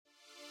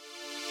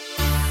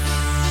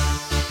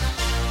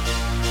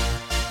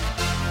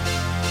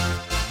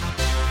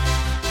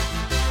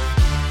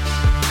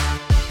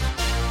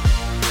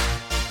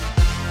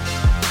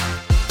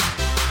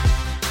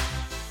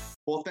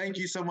thank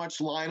you so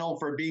much, Lionel,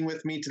 for being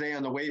with me today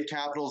on the Wave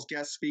Capital's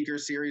guest speaker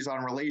series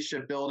on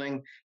relationship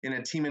building in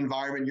a team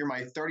environment. You're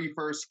my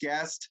 31st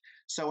guest.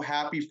 So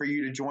happy for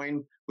you to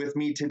join with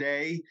me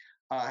today.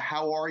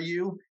 How are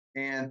you?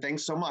 And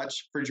thanks so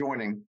much for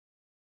joining.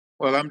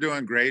 Well, I'm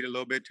doing great, a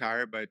little bit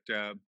tired, but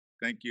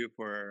thank you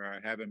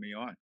for having me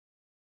on.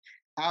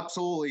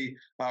 Absolutely,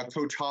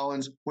 Coach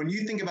Hollins. When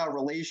you think about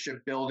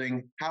relationship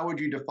building, how would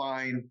you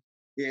define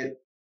it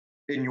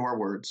in your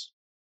words?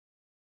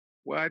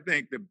 Well, I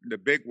think the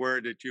big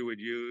word that you would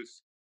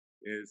use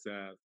is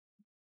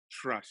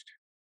trust.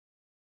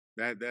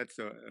 That's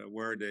a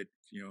word that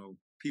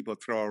people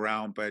throw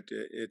around, but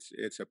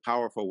it's a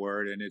powerful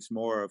word, and it's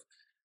more of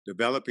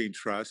developing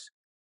trust,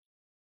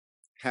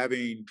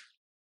 having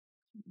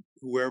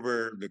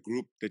whoever the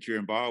group that you're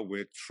involved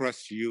with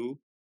trust you,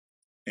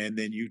 and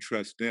then you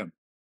trust them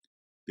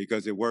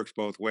because it works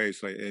both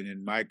ways. Like, and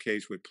in my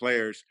case with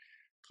players,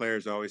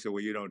 players always say,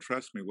 "Well, you don't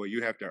trust me." Well,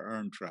 you have to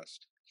earn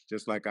trust,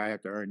 just like I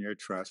have to earn your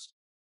trust,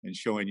 and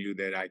showing you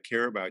that I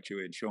care about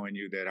you and showing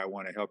you that I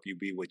want to help you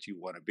be what you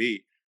want to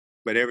be.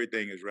 But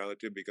everything is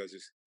relative because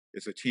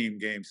it's a team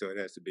game, so it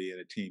has to be in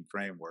a team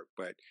framework.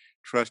 But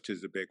trust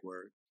is a big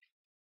word.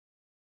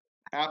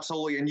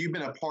 Absolutely. And you've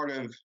been a part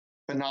of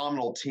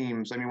phenomenal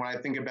teams. I mean, when I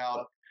think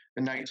about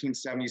the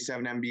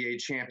 1977 NBA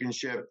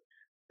championship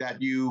that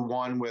you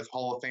won with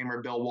Hall of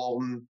Famer Bill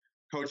Walton,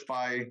 coached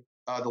by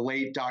the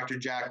late Dr.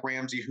 Jack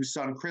Ramsey, whose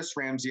son Chris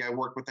Ramsey I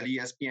worked with at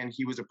ESPN.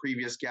 He was a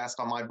previous guest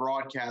on my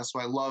broadcast. So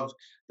I love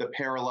the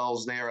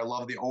parallels there. I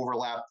love the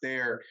overlap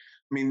there.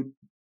 I mean,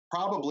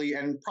 probably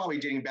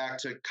dating back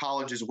to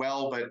college as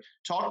well, but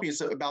talk to me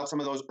about some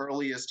of those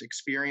earliest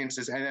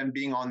experiences and then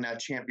being on that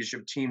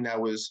championship team that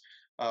was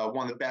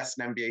one of the best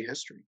in NBA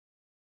history.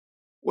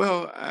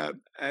 Well,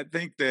 I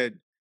think that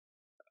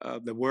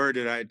the word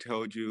that I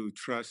told you,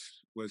 trust,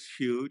 was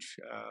huge.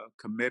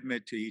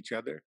 Commitment to each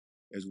other,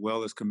 as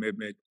well as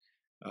commitment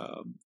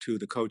to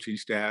the coaching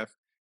staff,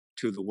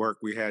 to the work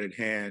we had at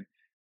hand.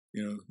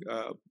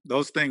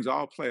 Those things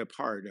all play a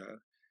part.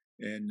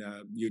 And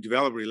you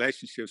develop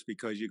relationships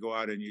because you go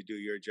out and you do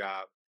your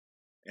job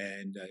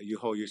and you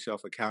hold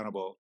yourself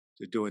accountable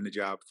to doing the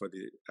job for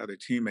the other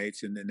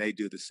teammates, and then they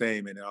do the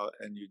same, and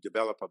you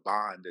develop a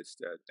bond that's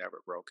never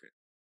broken.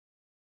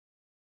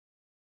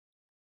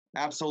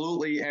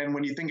 Absolutely. And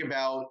when you think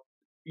about,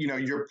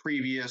 your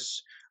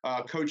previous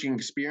coaching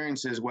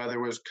experiences, whether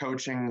it was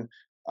coaching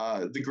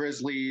the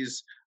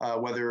Grizzlies,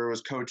 whether it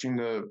was coaching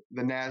the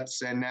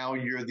Nets, and now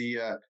you're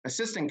the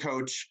assistant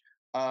coach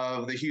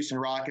of the Houston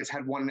Rockets,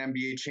 had won an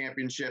NBA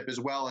championship as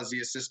well as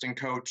the assistant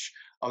coach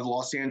of the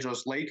Los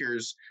Angeles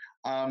Lakers.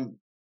 Um,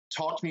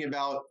 Talk to me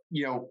about,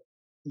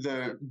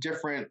 the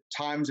different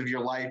times of your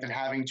life and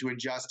having to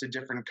adjust to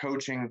different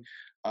coaching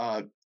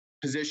uh,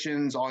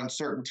 positions on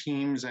certain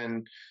teams.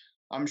 And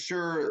I'm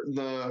sure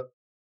the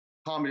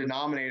common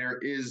denominator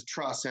is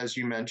trust, as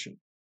you mentioned.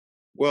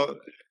 Well,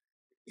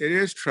 it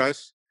is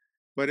trust,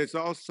 but it's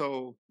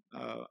also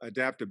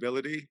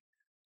adaptability.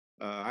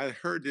 I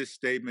heard this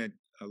statement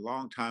a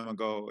long time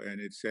ago,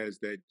 and it says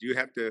that you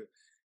have to,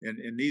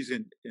 in these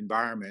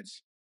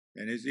environments,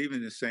 and it's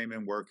even the same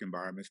in work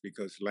environments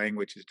because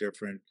language is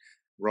different,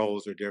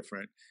 roles are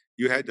different.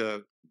 You had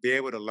to be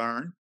able to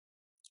learn,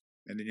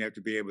 and then you have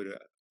to be able to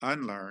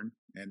unlearn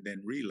and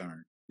then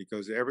relearn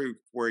because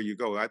everywhere you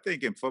go, I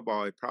think in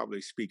football, it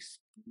probably speaks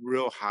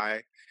real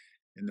high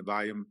in the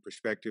volume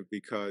perspective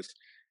because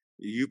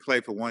you play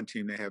for one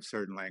team, they have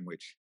certain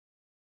language,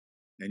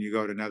 and you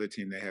go to another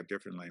team, they have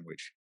different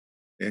language.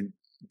 And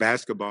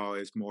basketball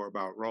is more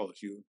about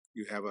roles. You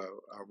have a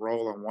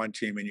role on one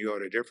team and you go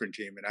to a different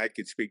team. And I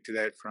could speak to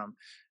that from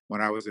when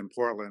I was in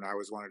Portland. I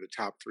was one of the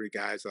top three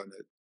guys on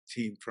the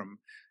team from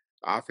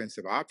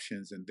offensive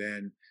options. And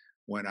then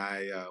when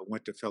I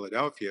went to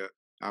Philadelphia,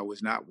 I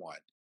was not one.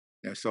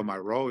 And so my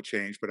role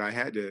changed, but I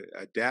had to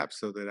adapt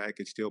so that I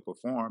could still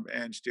perform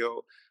and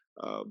still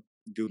uh,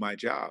 do my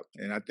job.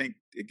 And I think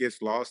it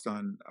gets lost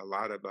on a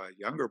lot of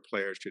younger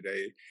players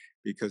today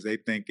because they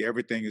think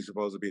everything is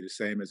supposed to be the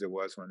same as it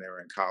was when they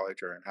were in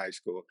college or in high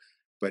school.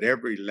 But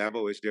every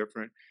level is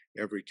different,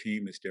 every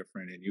team is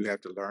different, and you have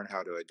to learn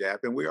how to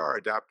adapt. And we are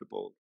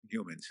adaptable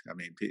humans. I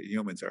mean,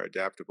 humans are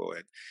adaptable,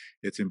 and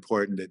it's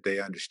important that they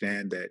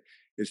understand that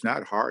it's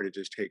not hard. It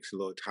just takes a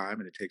little time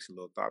and it takes a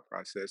little thought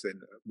process and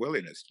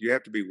willingness. You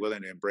have to be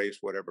willing to embrace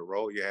whatever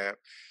role you have.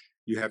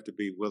 You have to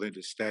be willing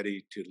to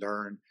study, to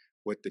learn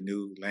what the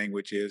new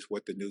language is,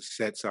 what the new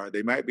sets are.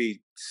 They might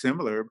be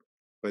similar,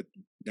 but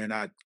they're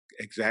not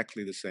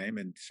exactly the same.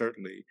 And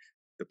certainly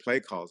the play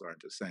calls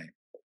aren't the same.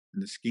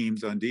 And the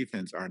schemes on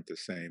defense aren't the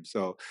same.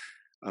 So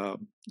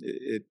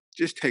it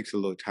just takes a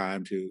little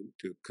time to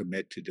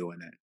commit to doing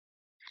that.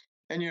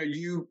 And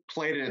you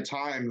played at a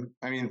time.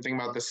 I mean,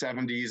 think about the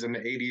 '70s and the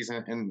 '80s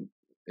and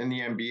in the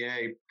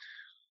NBA,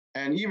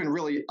 and even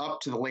really up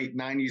to the late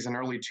 '90s and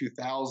early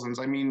 2000s.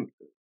 I mean,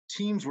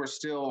 teams were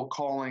still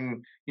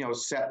calling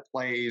set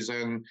plays,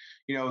 and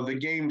the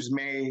games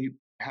may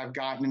have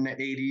gotten in the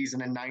 '80s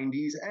and the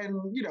 '90s,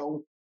 and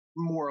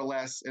more or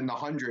less in the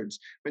hundreds.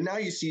 But now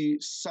you see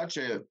such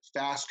a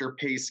faster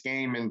paced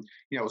game, and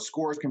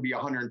scores can be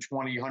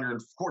 120,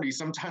 140,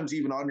 sometimes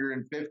even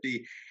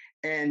 150,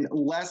 and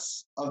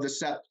less of the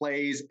set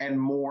plays and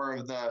more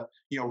of the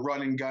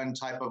run and gun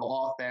type of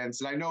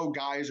offense. And I know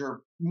guys are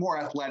more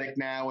athletic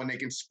now and they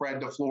can spread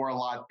the floor a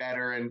lot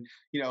better. And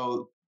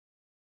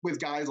with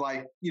guys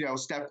like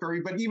Steph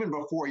Curry, but even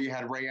before, you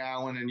had Ray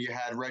Allen and you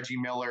had Reggie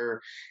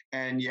Miller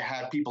and you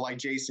had people like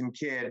Jason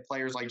Kidd,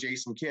 players like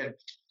Jason Kidd.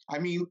 I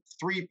mean,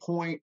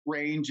 3-point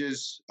range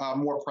is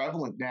more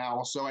prevalent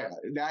now, so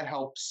that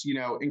helps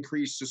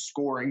increase the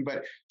scoring.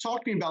 But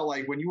talk to me about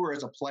like when you were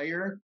as a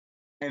player,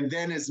 and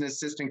then as an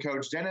assistant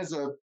coach, then as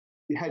a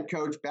head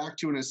coach, back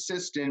to an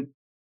assistant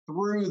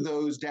through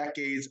those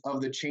decades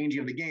of the changing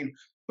of the game.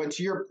 But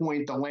to your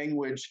point, the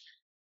language,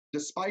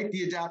 despite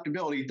the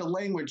adaptability, the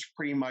language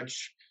pretty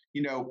much,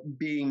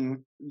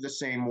 being the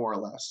same more or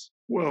less.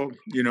 Well,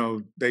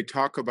 they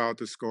talk about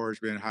the scores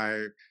being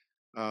higher.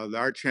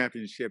 Our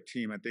championship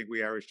team, I think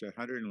we averaged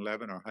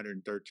 111 or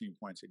 113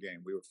 points a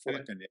game. We were And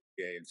fourth in the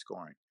NBA in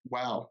scoring.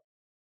 wow,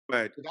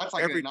 But that's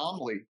like an every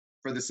anomaly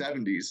for the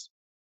 70s.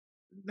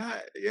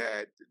 not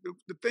yeah,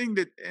 the thing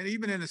that and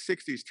even in the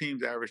 60s,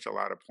 teams averaged a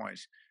lot of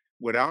points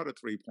without a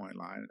 3-point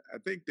line. I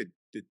think that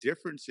the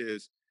difference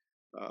is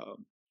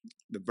um,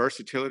 the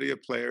versatility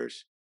of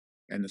players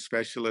and the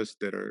specialists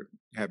that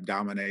have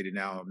dominated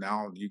now.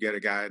 Now you get a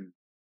guy in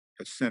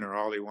a center,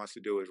 all he wants to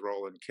do is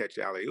roll and catch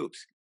alley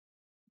oops.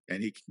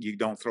 And you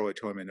don't throw it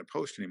to him in the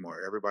post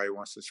anymore. Everybody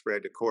wants to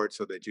spread the court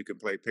so that you can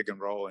play pick and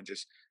roll and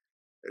just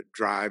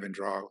drive and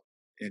draw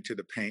into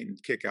the paint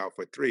and kick out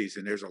for threes.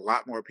 And there's a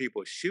lot more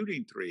people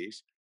shooting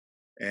threes.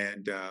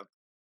 And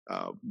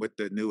with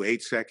the new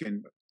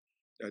 8-second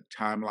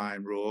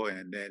timeline rule,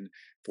 and then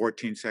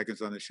 14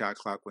 seconds on the shot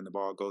clock when the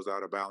ball goes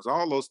out of bounds,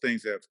 all those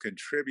things have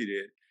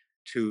contributed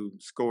to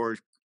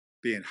scores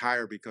being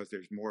higher because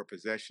there's more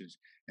possessions,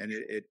 and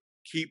it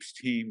keeps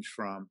teams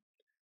from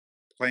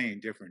playing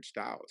different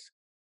styles.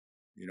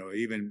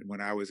 Even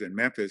when I was in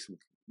Memphis,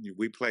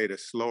 we played a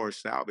slower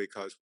style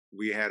because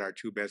we had our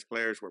two best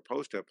players were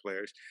post-up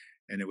players,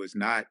 and it was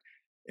not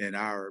in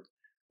our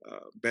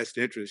best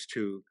interest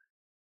to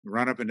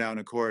run up and down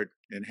the court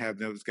and have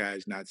those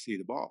guys not see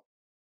the ball.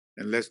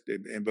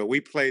 But we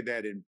played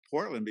that in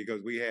Portland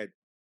because we had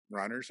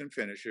runners and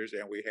finishers,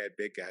 and we had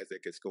big guys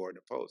that could score in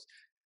the post.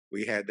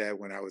 We had that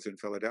when I was in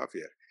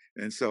Philadelphia,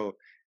 and so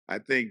I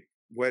think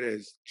what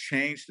has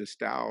changed the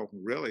style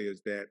really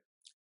is that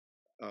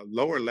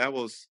lower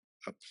levels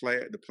of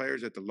the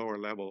players at the lower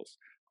levels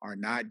are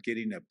not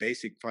getting the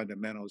basic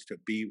fundamentals to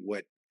be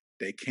what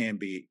they can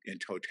be in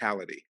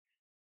totality.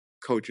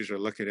 Coaches are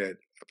looking at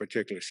a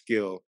particular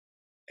skill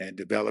and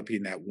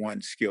developing that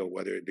one skill,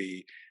 whether it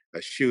be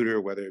a shooter,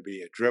 whether it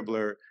be a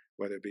dribbler,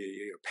 whether it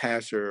be a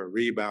passer, a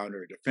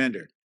rebounder, a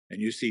defender. And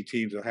you see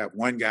teams will have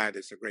one guy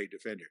that's a great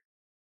defender,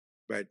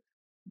 but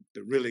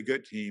the really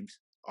good teams,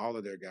 all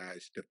of their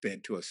guys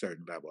defend to a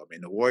certain level. I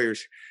mean, the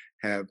Warriors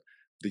have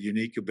the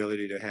unique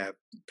ability to have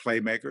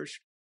playmakers,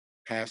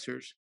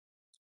 passers,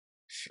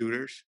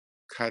 shooters,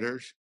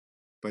 cutters,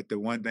 but the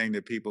one thing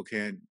that people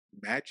can't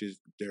match is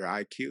their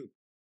IQ.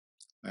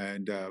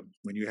 And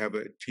when you have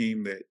a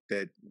team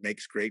that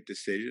makes great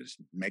decisions,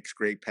 makes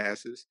great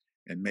passes,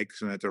 and makes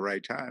them at the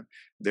right time,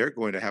 they're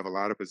going to have a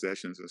lot of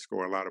possessions and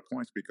score a lot of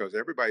points because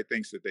everybody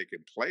thinks that they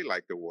can play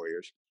like the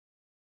Warriors,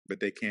 but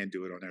they can't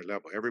do it on their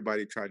level.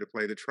 Everybody tried to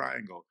play the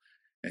triangle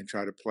and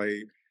try to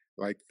play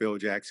like Phil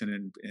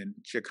Jackson in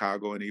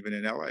Chicago and even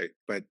in LA,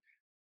 but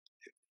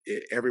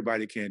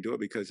everybody can't do it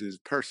because it's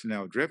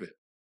personnel driven.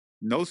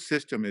 No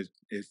system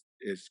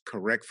is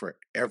correct for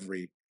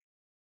every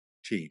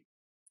team.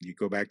 You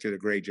go back to the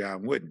great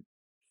John Wooden.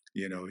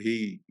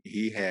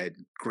 He had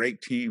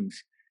great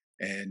teams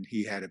and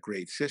he had a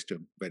great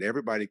system, but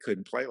everybody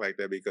couldn't play like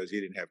that because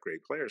he didn't have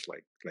great players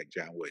like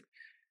John Wooden.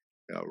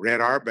 Red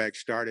Auerbach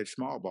started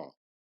small ball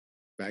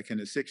back in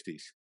the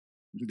 60s.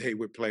 They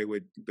would play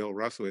with Bill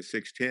Russell at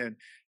 6'10",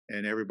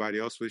 and everybody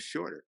else was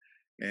shorter.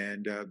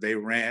 And they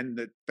ran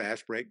the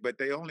fast break, but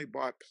they only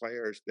bought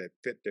players that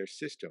fit their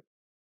system,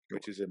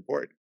 which is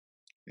important.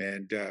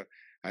 And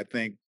I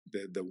think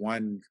the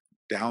one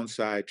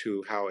downside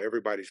to how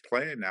everybody's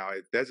playing now,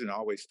 it doesn't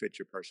always fit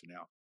your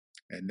personnel,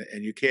 and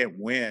you can't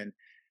win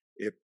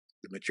if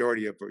the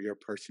majority of your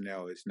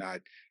personnel is not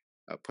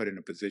put in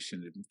a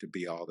position to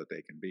be all that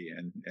they can be.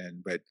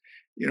 And but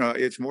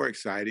it's more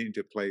exciting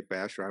to play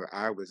faster.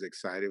 I was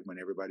excited when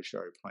everybody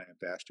started playing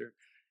faster,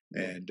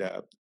 and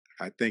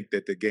I think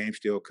that the game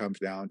still comes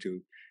down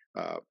to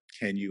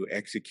can you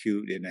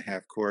execute in the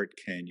half court?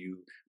 Can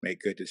you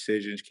make good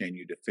decisions? Can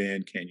you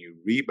defend? Can you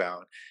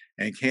rebound?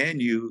 And can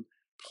you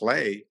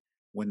play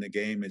when the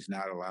game is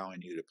not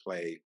allowing you to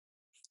play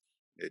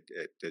at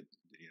the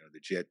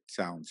jet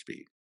sound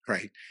speed,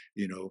 right?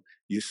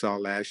 You saw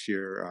last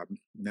year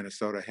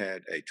Minnesota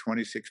had a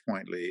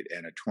 26-point lead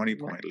and a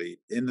 20-point lead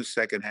in the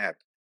second half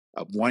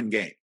of one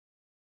game,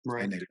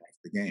 Right. and they lost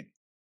the game.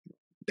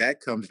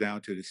 that comes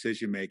down to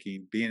decision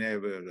making, being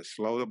able to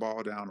slow the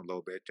ball down a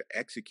little bit to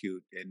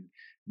execute and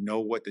know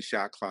what the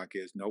shot clock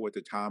is, know what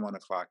the time on the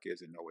clock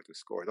is, and know what the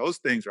score. Those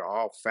things are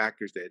all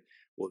factors that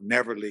will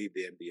never leave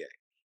the NBA.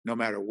 No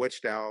matter what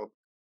style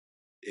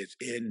is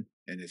in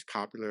and is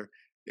popular,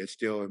 it's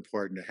still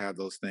important to have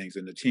those things.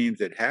 And the teams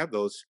that have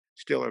those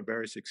still are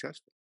very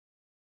successful.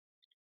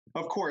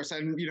 Of course,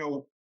 and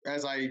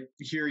as I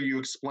hear you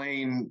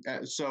explain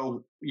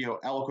so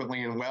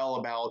eloquently and well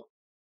about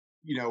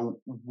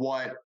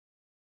what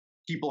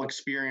people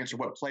experience or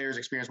what players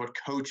experience, what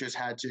coaches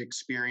had to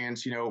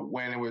experience,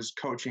 when it was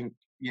coaching,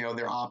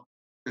 their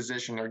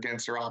opposition or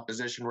against their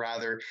opposition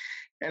rather.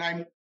 And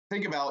I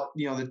think about,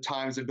 the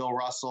times of Bill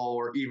Russell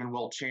or even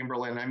Will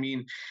Chamberlain. I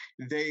mean,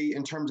 they,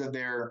 in terms of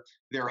their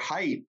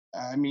height,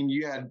 I mean,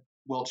 you had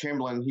Will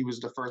Chamberlain, he was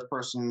the first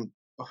person,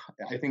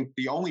 I think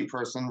the only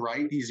person,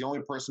 right? He's the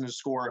only person to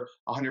score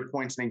 100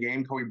 points in a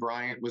game. Kobe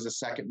Bryant was the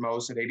second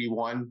most at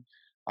 81.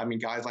 I mean,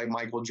 guys like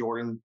Michael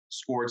Jordan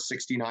scored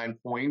 69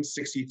 points,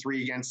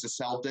 63 against the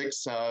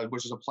Celtics,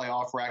 which is a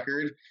playoff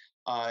record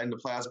in the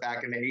playoffs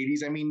back in the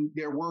 80s. I mean,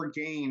 there were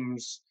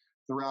games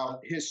throughout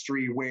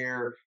history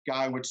where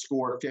guy would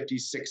score 50,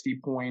 60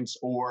 points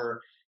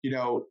or,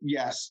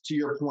 yes, to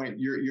your point,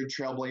 your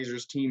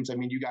Trailblazers teams, I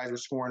mean, you guys were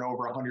scoring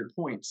over 100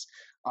 points.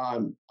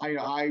 I'm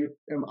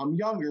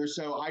younger,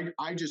 so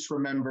I just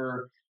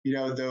remember,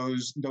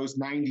 those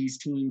 90s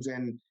teams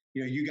and,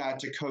 you got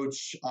to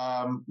coach,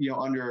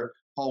 under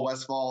Paul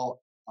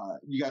Westphal.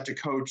 You got to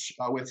coach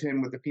with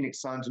him with the Phoenix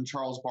Suns and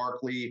Charles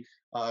Barkley,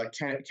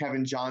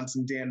 Kevin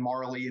Johnson, Dan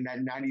Marley in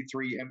that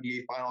 93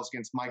 NBA Finals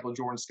against Michael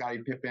Jordan,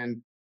 Scottie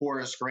Pippen,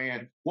 Horace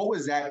Grant. What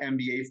was that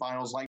NBA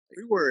Finals like?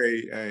 We were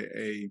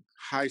a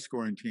high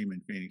scoring team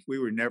in Phoenix. We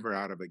were never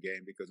out of a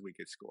game because we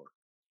could score.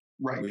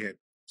 Right. We had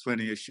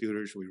plenty of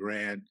shooters. We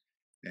ran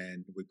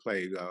and we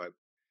played.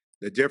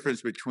 The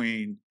difference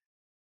between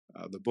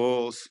the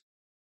Bulls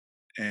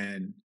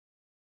and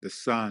the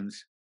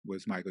Suns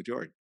was Michael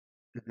Jordan.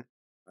 Mhm.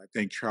 I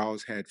think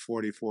Charles had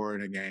 44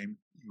 in a game.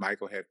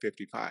 Michael had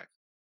 55.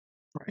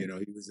 Right.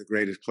 He was the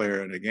greatest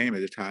player in the game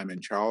at the time,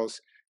 and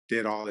Charles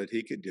did all that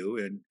he could do.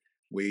 And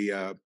we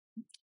uh,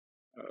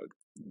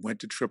 went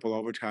to triple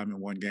overtime in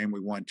one game. We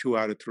won 2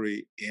 out of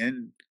 3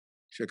 in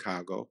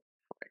Chicago.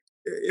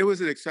 It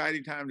was an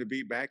exciting time to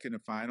be back in the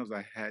finals.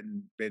 I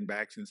hadn't been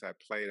back since I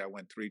played. I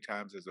went 3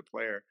 times as a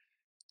player,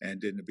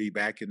 and then to be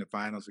back in the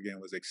finals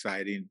again was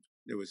exciting.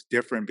 It was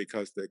different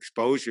because the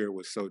exposure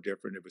was so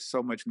different. It was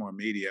so much more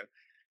media.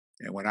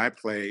 And when I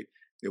played,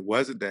 it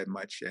wasn't that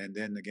much. And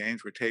then the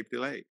games were tape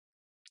delayed.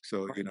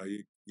 So,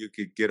 Right. you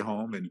could get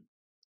home and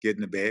get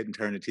in the bed and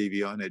turn the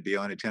TV on. It'd be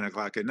on at 10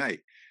 o'clock at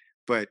night.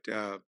 But,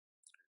 and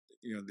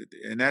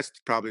that's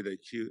probably the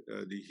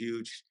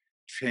huge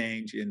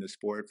change in the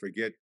sport.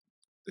 Forget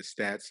the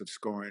stats of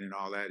scoring and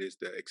all that is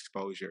the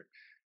exposure.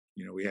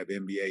 We have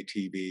NBA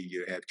TV,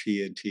 you have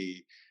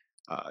TNT,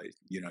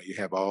 you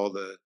have all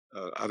the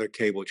other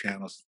cable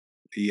channels,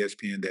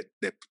 ESPN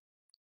that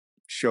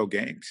show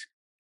games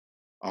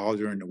all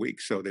during the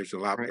week. So there's a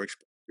lot Right. more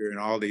exposure and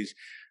all these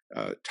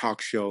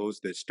talk shows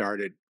that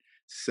start at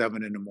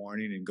 7 in the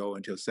morning and go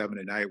until 7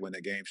 at night when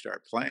the games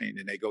start playing,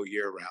 and they go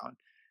year round.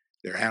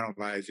 They're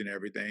analyzing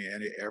everything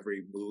and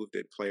every move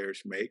that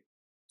players make,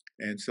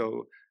 and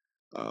so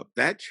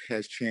that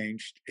has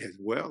changed as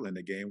well in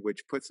the game,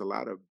 which puts a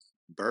lot of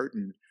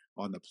burden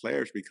on the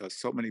players because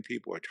so many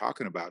people are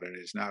talking about it. And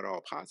it's not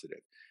all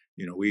positive.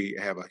 We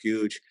have a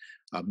huge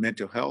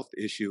mental health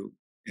issue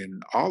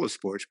in all the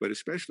sports, but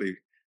especially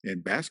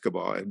in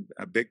basketball. And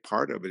a big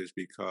part of it is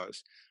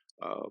because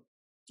uh,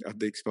 of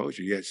the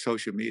exposure. You have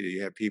social media,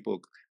 you have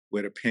people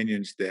with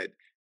opinions that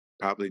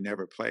probably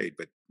never played,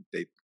 but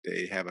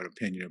they have an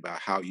opinion about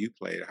how you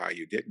played or how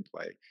you didn't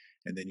play.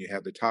 And then you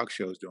have the talk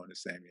shows doing the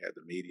same. You have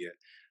the media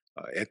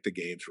at the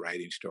games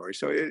writing stories.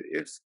 So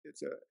it's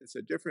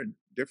a different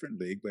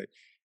league, but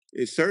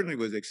it certainly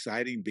was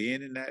exciting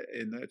being in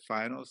that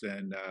finals,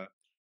 and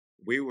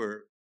we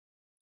were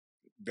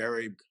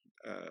very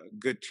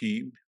good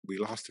team. We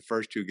lost the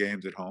first 2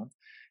 games at home,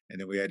 and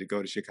then we had to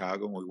go to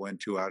Chicago and we won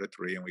 2 out of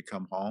 3, and we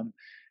come home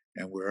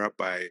and we're up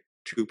by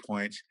 2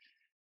 points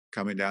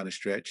coming down the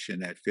stretch in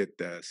that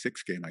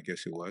sixth game, I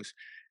guess it was,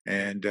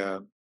 and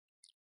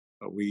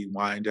we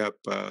wind up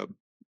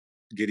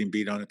getting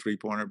beat on a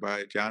 3-pointer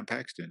by John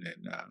Paxton,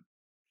 and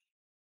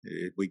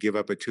if we give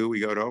up a 2, we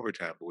go to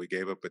overtime, but we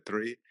gave up a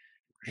 3,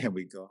 and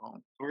we go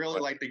home. Really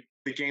But like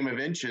the game of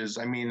inches.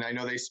 I mean, I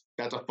know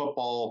that's a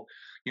football,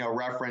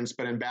 reference,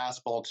 but in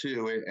basketball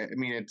too. I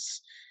mean,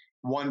 it's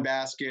one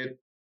basket,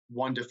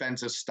 one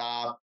defensive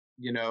stop,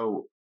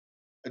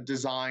 a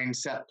design,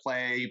 set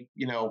play,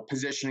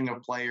 positioning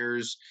of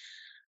players.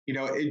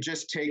 It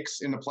just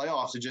takes in the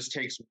playoffs. It just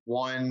takes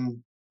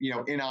one,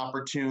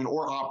 inopportune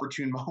or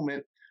opportune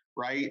moment,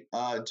 right,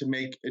 to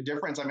make a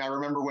difference. I mean, I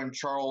remember when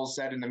Charles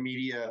said in the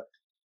media,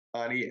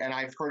 and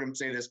I've heard him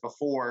say this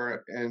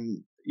before,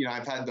 and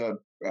I've had the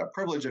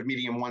privilege of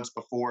meeting him once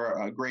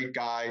before. A great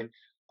guy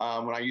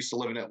when I used to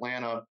live in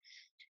Atlanta,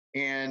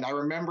 And I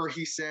remember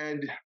he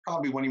said,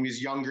 probably when he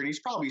was younger, and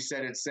he's probably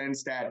said it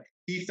since, that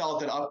he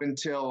felt that up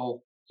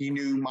until he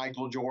knew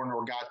Michael Jordan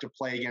or got to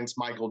play against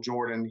Michael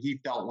Jordan, he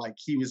felt like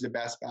he was the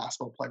best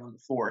basketball player on the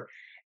floor.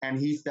 And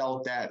he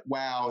felt that,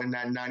 wow, in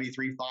that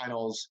 93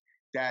 finals,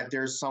 that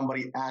there's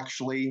somebody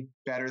actually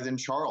better than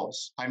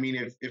Charles. I mean,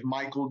 if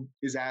Michael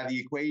is out of the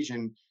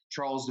equation,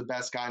 Charles is the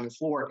best guy on the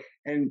floor.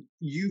 And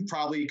you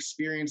probably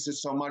experienced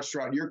this so much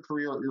throughout your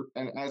career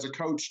and as a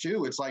coach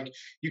too. It's like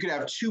you could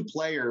have two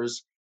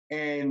players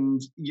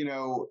and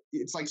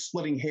it's like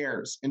splitting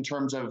hairs in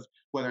terms of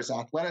whether it's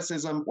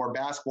athleticism or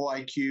basketball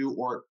IQ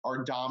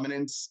or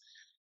dominance.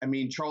 I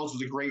mean, Charles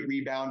was a great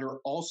rebounder,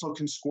 also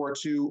can score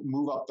too,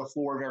 move up the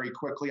floor very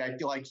quickly. I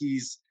feel like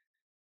he's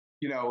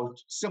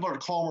similar to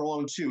Karl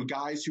Malone too,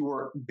 guys who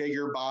are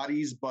bigger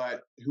bodies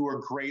but who are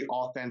great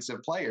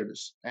offensive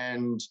players.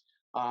 And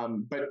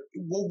but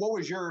what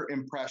was your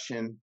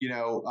impression?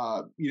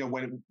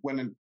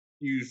 When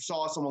you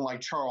saw someone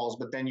like Charles,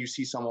 but then you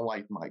see someone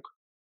like Mike.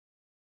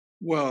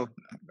 Well,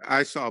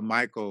 I saw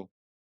Michael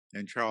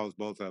and Charles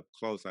both up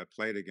close. I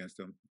played against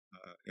them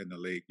in the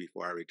league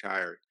before I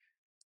retired,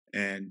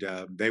 and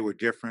they were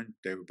different.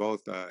 They were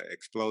both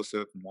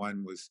explosive.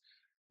 One was,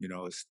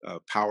 a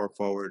power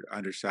forward,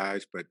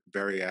 undersized, but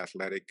very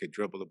athletic, could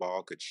dribble the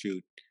ball, could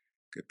shoot,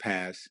 could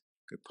pass,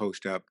 could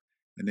post up.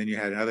 And then you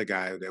had another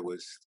guy that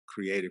was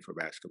created for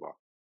basketball.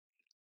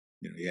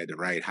 He had the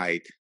right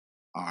height,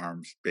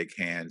 arms, big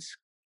hands,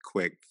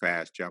 quick,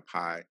 fast, jump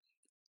high.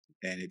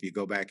 And if you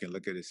go back and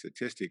look at his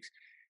statistics,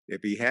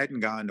 if he hadn't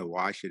gone to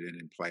Washington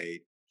and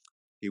played,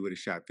 he would have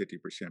shot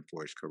 50%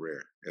 for his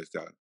career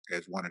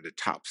as one of the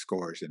top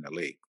scorers in the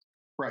league.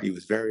 Right. He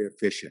was very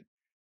efficient,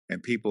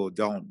 and people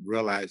don't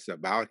realize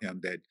about him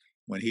that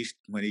when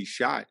he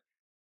shot,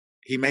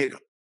 he made 'em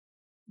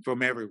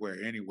from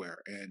everywhere,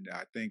 anywhere. And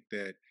I think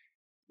that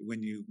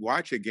when you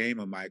watch a game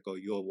of Michael,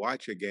 you'll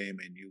watch a game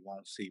and you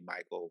won't see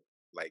Michael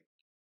like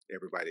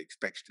everybody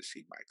expects to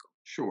see Michael.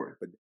 Sure.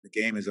 But the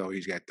game is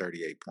always got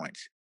 38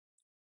 points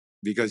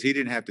because he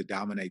didn't have to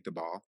dominate the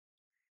ball.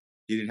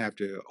 He didn't have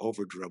to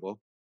over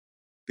dribble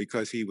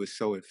because he was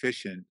so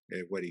efficient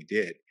at what he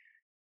did.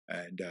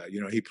 And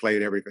he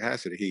played every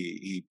facet.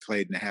 He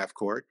played in the half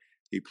court.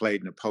 He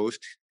played in the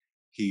post.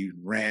 He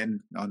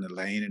ran on the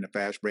lane in the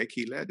fast break.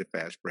 He led the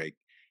fast break.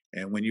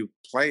 And when you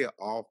play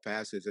all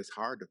facets, it's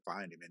hard to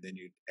find him. And then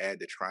you add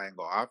the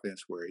triangle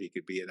offense where he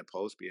could be in the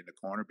post, be in the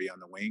corner, be on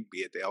the wing,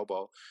 be at the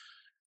elbow.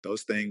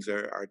 Those things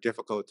are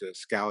difficult to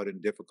scout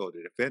and difficult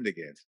to defend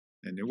against.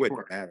 And it wouldn't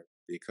Sure. matter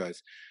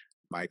because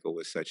Michael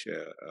was such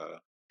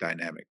a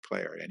dynamic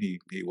player, and he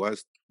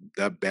was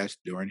the best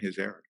during his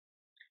era.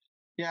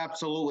 Yeah,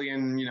 absolutely.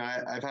 And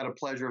I've had a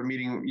pleasure of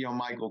meeting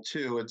Michael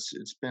too.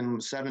 It's been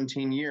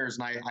 17 years,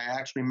 and I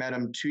actually met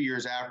him 2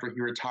 years after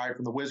he retired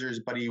from the Wizards.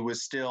 But he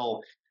was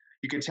still,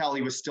 you could tell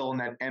he was still in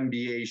that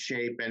NBA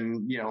shape,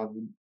 and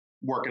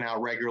working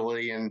out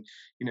regularly. And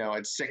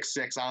at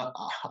 6'6",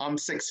 I'm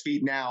 6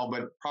 feet now,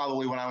 but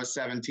probably when I was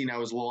 17, I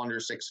was a little under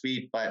 6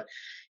 feet. But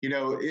it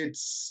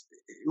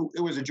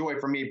was a joy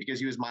for me because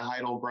he was my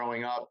idol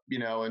growing up.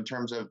 In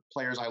terms of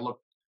players I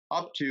looked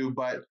up to,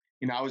 but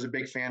I was a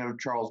big fan of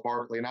Charles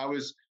Barkley, and I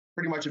was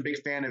pretty much a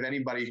big fan of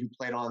anybody who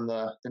played on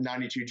the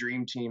 '92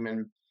 Dream Team.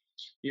 And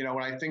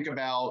when I think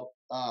about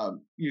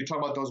you talk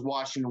about those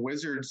Washington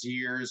Wizards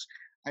years,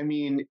 I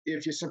mean,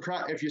 if you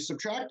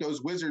subtract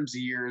those Wizards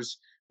years,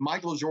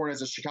 Michael Jordan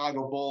as a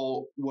Chicago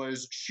Bull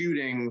was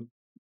shooting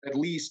at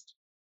least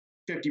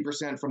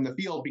 50% from the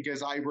field,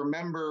 because I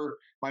remember,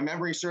 my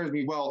memory serves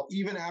me well,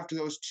 even after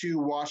those two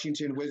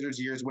Washington Wizards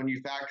years, when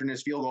you factor in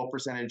his field goal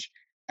percentage,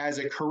 as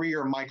a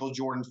career, Michael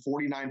Jordan,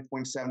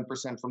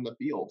 49.7% from the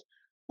field,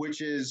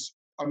 which is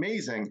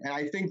amazing. And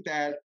I think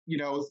that,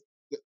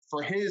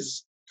 for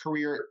his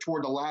career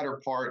toward the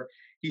latter part,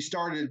 he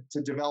started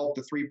to develop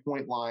the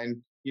 3-point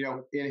line,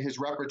 in his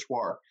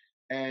repertoire.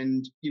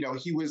 And,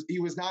 he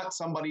was not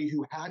somebody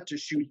who had to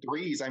shoot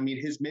threes. I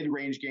mean, his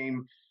mid-range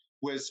game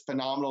was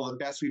phenomenal, the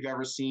best we've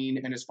ever seen,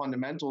 and his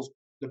fundamentals,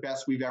 the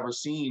best we've ever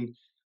seen.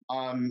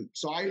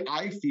 So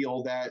I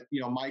feel that,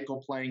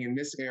 Michael playing in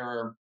this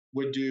era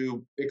would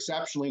do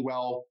exceptionally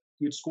well.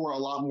 He would score a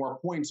lot more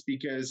points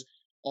because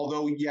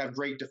although you have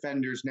great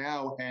defenders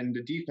now and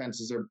the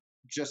defenses are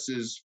just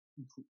as,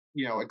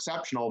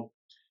 exceptional,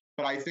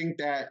 but I think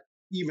that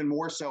even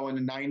more so in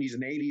the 90s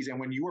and 80s, and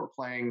when you were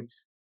playing,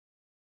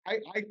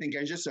 I think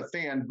as just a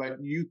fan, but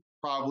you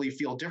probably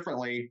feel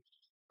differently.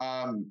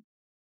 Um,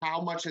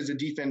 how much has the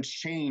defense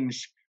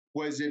changed?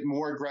 Was it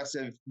more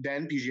aggressive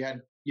then because you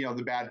had,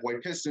 the bad boy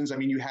Pistons? I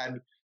mean, you had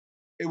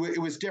it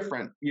was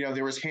different.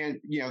 There was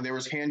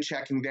hand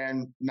checking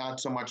then, not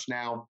so much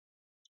now.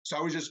 So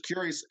I was just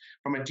curious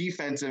from a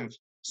defensive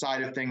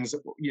side of things,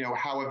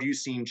 how have you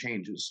seen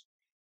changes?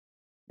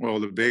 Well,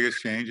 the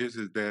biggest changes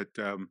is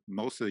that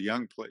most of the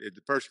young players,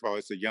 first of all,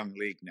 it's a young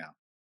league now.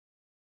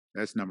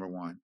 That's number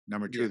one.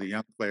 Number two, Yeah, the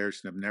young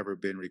players have never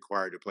been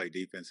required to play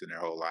defense in their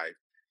whole life,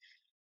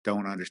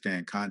 don't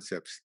understand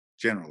concepts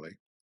generally.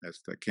 I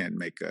can't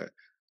make a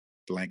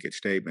blanket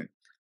statement.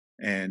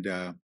 And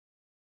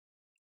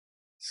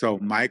So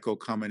Michael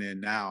coming in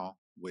now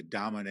would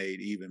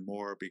dominate even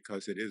more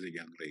because it is a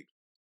young league.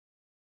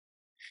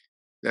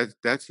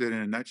 That's it in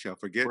a nutshell.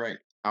 Forget Right.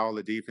 how all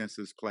the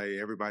defenses play.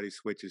 Everybody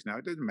switches now.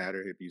 It doesn't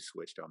matter if you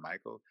switched on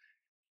Michael.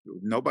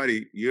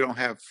 Nobody. You don't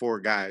have four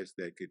guys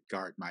that could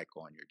guard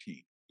Michael on your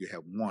team. You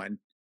have one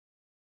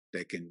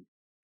that can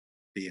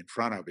be in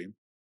front of him,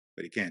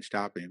 but he can't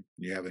stop him.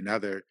 You have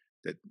another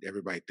that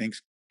everybody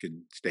thinks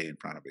can stay in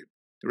front of him.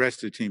 The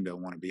rest of the team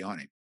don't want to be on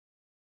him,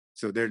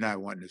 so they're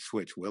not wanting to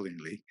switch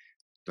willingly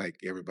like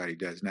everybody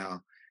does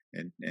now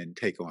and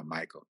take on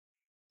Michael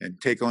and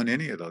take on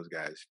any of those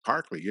guys.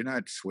 Barkley, you're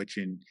not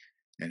switching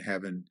and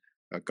having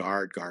a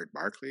guard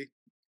Barkley,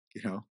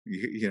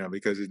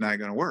 because it's not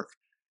going to work.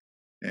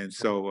 And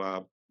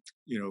so,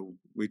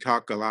 we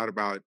talk a lot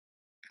about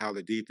how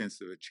the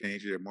defensive have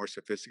changed. They're more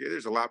sophisticated.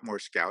 There's a lot more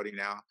scouting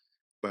now.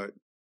 But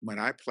when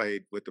I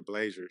played with the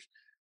Blazers,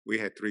 we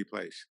had three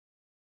plays.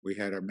 We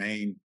had our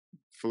main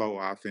flow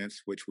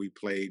offense, which we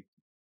played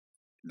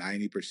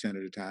 90%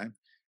 of the time.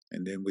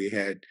 And then we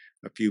had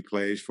a few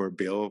plays for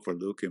Bill, for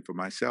Luke, and for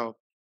myself.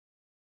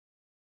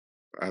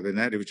 Other than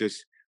that, it was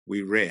just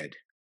we read.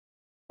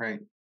 Right.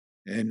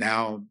 And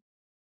now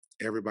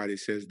everybody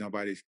says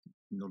nobody's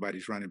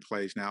running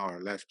plays now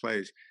or less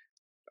plays.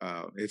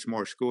 It's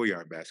more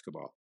schoolyard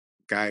basketball.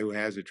 Guy who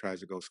has it tries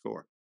to go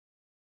score.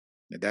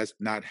 And that's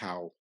not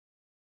how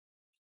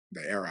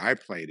the era I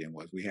played in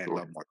was. We had a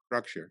lot Sure. more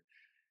structure.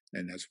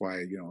 And that's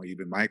why,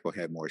 even Michael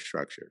had more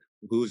structure.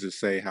 Who's to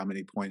say how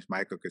many points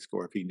Michael could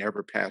score if he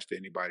never passed to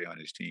anybody on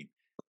his team,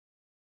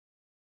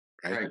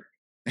 right? Right.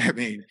 I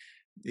mean,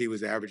 he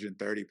was averaging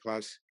 30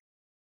 plus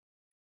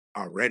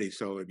already.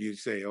 So if you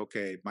say,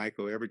 okay,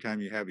 Michael, every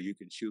time you have it, you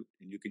can shoot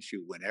and you can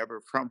shoot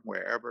whenever, from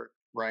wherever.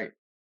 Right.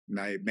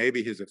 Now,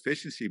 maybe his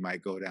efficiency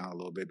might go down a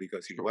little bit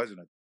because he Sure. wasn't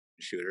a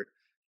shooter,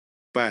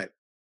 but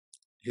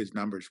his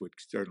numbers would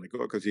certainly go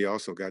because he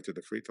also got to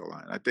the free throw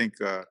line. I think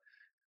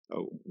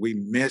we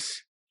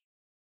miss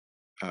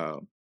uh,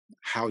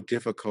 how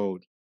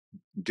difficult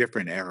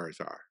different errors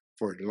are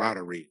for a Right. lot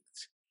of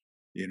reasons.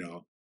 You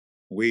know,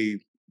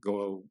 we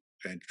go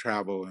and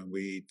travel and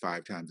we eat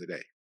five times a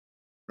day,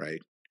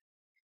 right?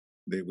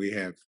 We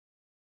have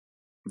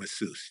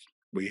masseuse,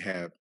 we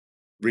have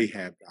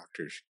rehab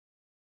doctors,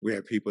 we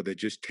have people that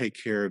just take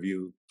care of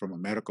you from a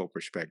medical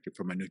perspective,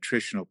 from a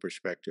nutritional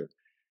perspective,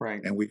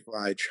 Right. and we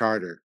fly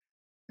charter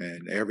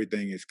and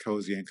everything is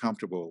cozy and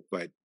comfortable.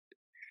 But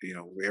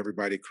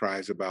everybody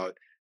cries about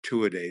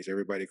 2 a days.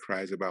 Everybody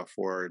cries about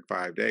 4 and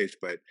 5 days,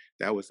 but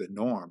that was the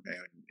norm.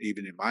 And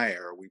even in my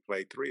era, we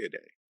played 3 a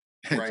day.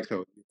 And Right.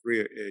 so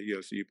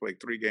so you play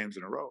 3 games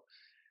in a row,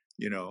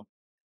 you know,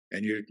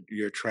 and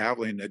you're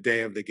traveling the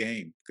day of the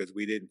game because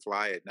we didn't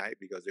fly at night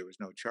because there was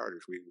no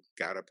charters. We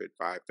got up at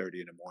 5:30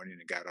 in the morning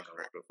and got on a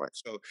regular flight.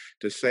 So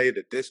to say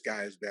that this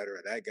guy is better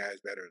or that guy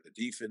is better, or the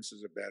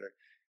defenses are better,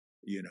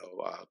 you know,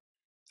 uh,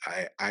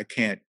 I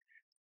can't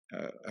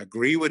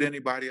agree with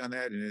anybody on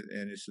that,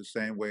 and it's the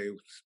same way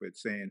with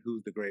saying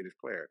who's the greatest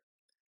player.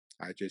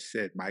 I just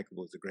said Michael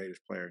was the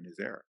greatest player in his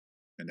era,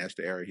 and that's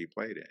the era he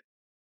played in,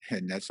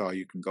 and that's all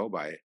you can go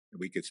by.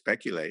 We could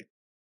speculate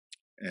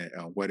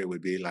on what it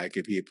would be like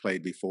if he had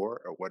played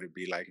before, or what it'd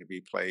be like if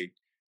he played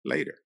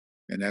later,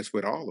 and that's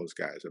with all those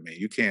guys. I mean,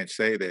 you can't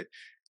say that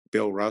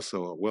Bill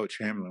Russell or Will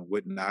Chamberlain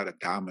would not have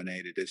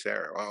dominated this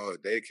era. Oh,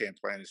 they can't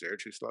play in this era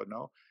too slow.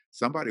 No,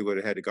 somebody would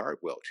have had to guard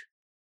Wilt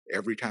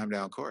every time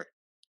down court.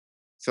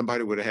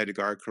 Somebody would have had to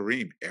guard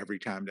Kareem every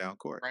time down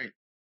court, Right.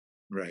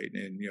 right?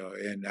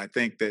 And I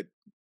think that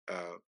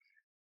uh,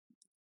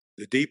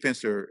 the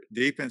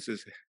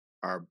defenses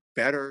are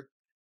better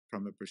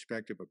from the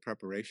perspective of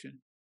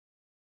preparation,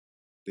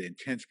 the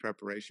intense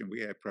preparation.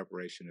 We have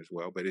preparation as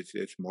well, but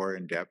it's more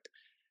in depth,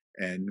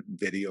 and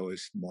video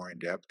is more in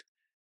depth.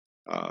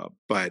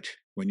 But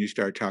when you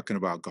start talking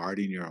about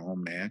guarding your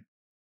own man,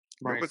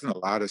 there Right. wasn't a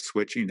lot of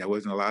switching. There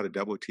wasn't a lot of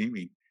double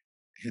teaming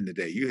in the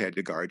day. You had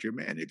to guard your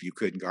man. If you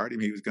couldn't guard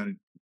him, he was going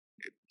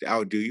to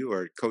outdo you,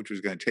 or coach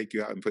was going to take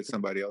you out and put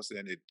somebody else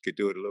in that could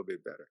do it a little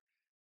bit better.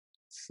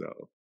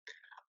 So,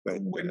 but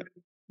When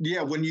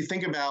yeah, when you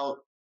think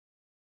about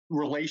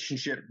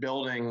relationship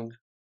building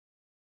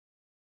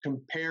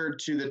compared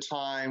to the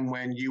time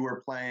when you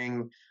were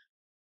playing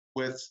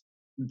with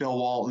Bill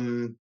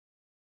Walton,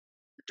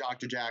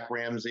 Dr. Jack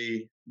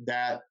Ramsey,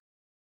 that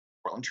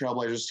Portland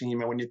Trailblazers team,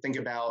 and when you think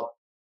about,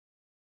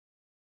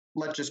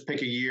 let's just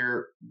pick a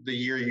year, the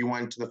year you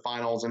went to the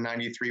finals in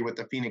 '93 with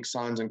the Phoenix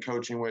Suns and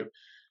coaching with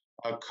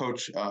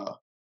Coach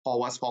Paul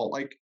Westphal,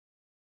 like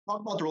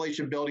talk about the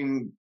relationship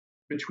building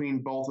between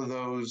both of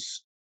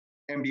those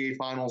NBA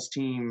Finals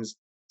teams,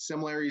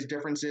 similarities,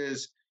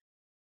 differences,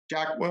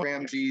 Jack well,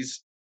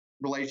 Ramsey's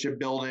relationship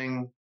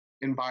building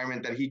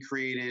environment that he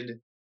created,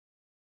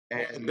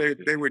 and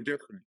they were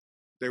different.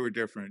 They were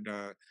different.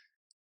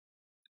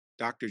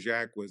 Dr.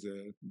 Jack was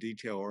a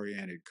detail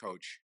oriented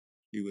coach.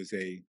 He was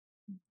a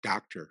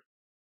doctor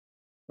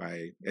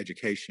by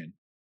education.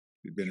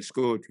 He'd been a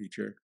school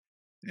teacher,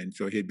 and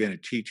so he'd been a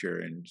teacher,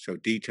 and so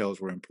details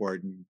were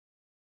important.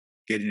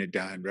 Getting it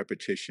done,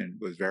 repetition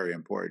was very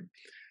important.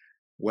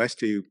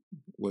 Westy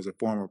was a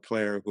former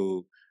player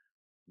who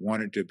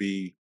wanted to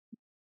be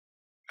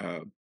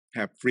uh,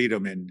 have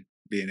freedom in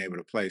being able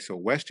to play. So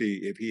Westy,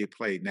 if he had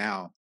played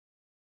now,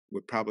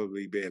 would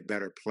probably be a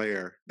better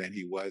player than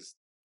he was,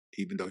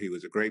 even though he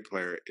was a great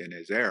player in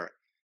his era,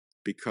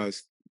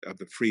 because of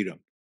the freedom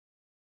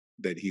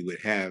that he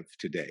would have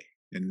today.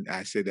 And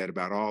I say that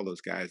about all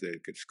those guys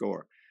that could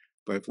score.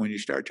 But when you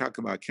start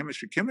talking about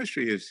chemistry,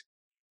 chemistry is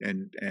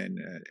and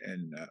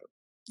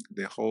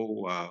the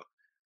whole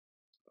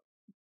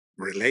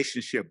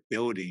relationship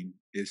building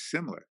is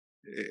similar.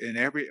 In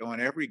every on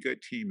every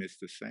good team, it's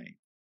the same.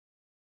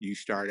 You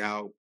start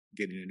out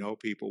getting to know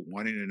people,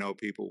 wanting to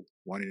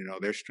know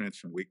their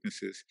strengths and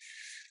weaknesses,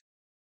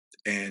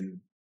 and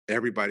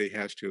everybody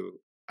has to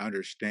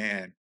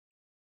understand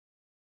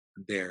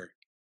their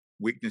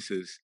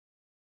weaknesses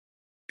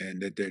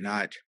and that they're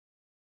not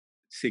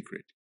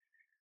secret.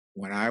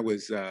 When I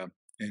was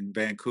in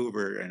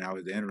Vancouver and I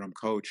was the interim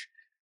coach,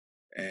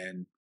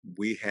 and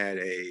we had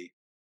a,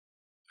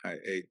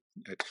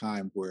 a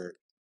time where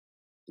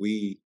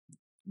we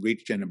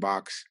reached in the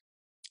box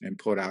and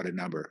put out a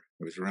number.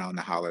 It was around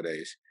the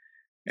holidays,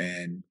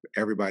 and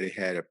everybody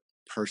had a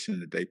person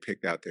that they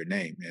picked out their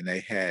name, and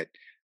they had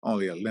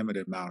only a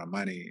limited amount of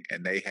money,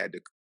 and they had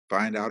to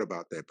find out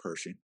about that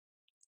person,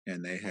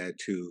 and they had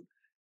to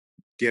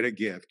get a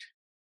gift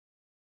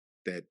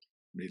that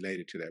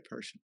related to that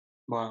person.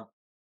 Wow.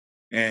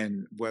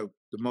 And what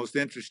the most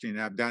interesting,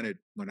 I've done it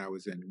when I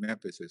was in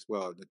Memphis as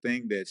well. The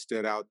thing that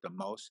stood out the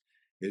most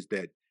is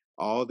that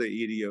all the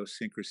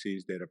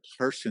idiosyncrasies that a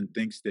person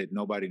thinks that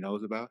nobody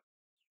knows about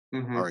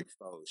Hmm. are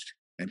exposed.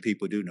 And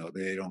people do know,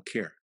 they don't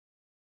care.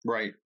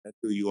 Right. That's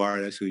who you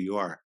are, that's who you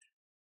are.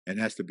 And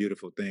that's the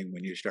beautiful thing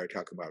when you start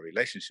talking about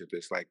relationships.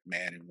 It's like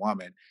man and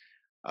woman.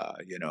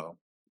 You know,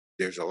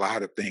 there's a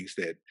lot of things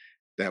that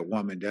that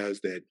woman does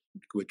that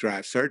would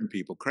drive certain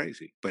people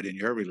crazy. But in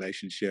your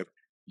relationship,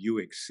 you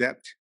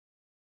accept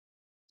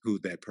who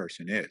that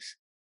person is,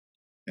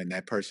 and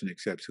that person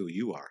accepts who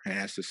you are. And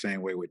that's the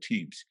same way with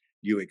teams.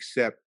 You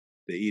accept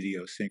the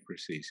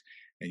idiosyncrasies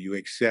and you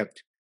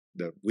accept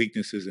the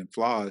weaknesses and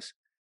flaws,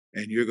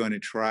 and you're going to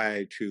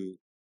try to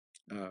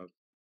uh,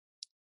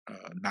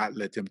 not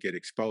let them get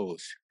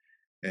exposed.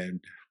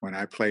 And when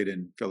I played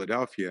in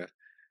Philadelphia,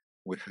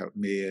 with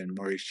me and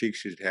Maurice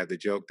Cheeks used to have the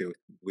joke that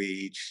we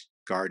each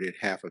guarded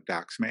half of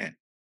Doc's man.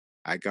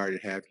 I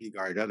guarded half, he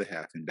guarded the other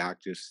half, and Doc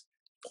just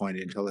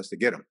pointed and told us to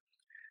get him.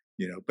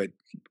 But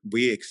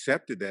we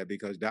accepted that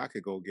because Doc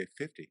could go get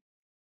 50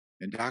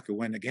 and Doc could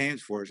win the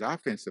games for us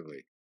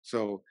offensively.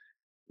 So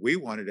we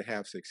wanted to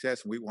have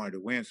success and we wanted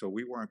to win. So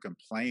we weren't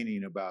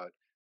complaining about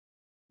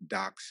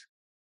Doc's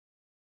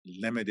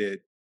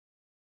limited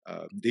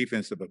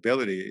defensive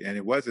ability. And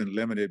it wasn't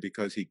limited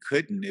because he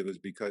couldn't, it was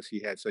because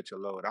he had such a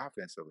load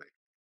offensively.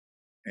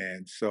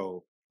 And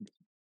so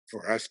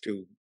for us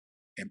to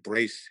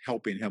embrace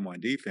helping him on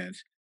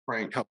defense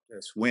Right. helped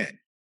us win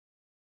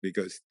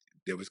because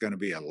there was going to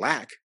be a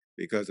lack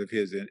because of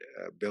his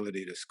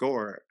ability to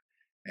score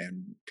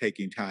and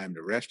taking time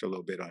to rest a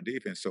little bit on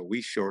defense. So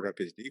we shored up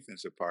his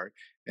defensive part,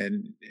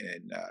 and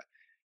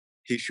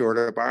he shored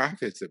up our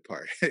offensive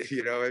part.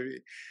 You know what I mean?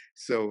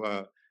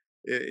 So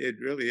it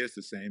really is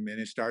the same, and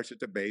it starts at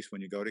the base.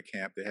 When you go to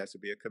camp, there has to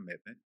be a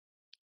commitment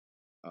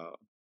uh,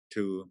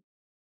 to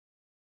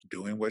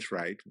doing what's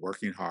right,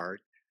 working hard,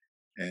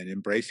 and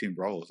embracing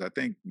roles. I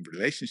think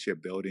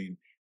relationship building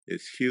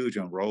is huge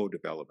on role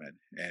development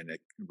and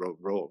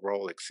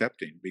role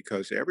accepting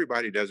because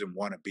everybody doesn't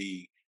want to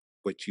be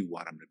what you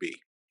want them to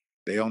be.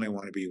 They only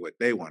want to be what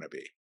they want to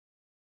be,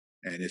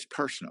 and it's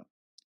personal.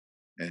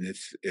 And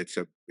it's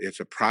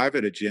a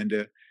private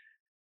agenda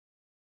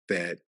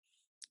that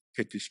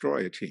could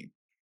destroy a team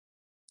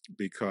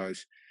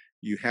because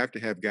you have to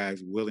have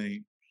guys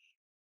willing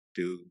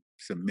to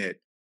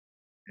submit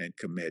and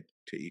commit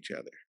to each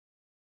other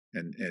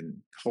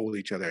and hold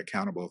each other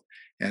accountable.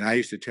 And I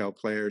used to tell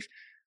players,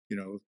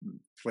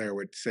 player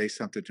would say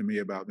something to me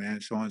about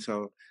man so and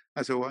so.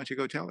 I said, why don't you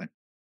go tell him?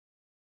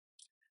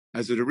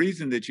 I said, the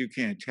reason that you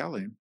can't tell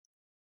him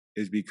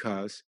is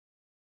because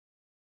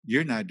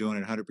you're not doing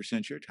it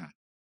 100% your time.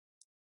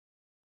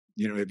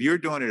 If you're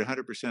doing it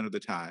 100% of the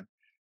time,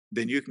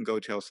 then you can go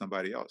tell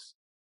somebody else.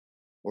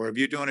 Or if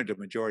you're doing it the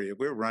majority, if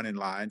we're running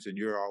lines and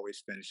you're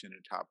always finishing in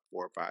the top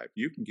 4 or 5,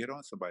 you can get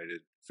on somebody to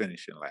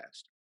finish in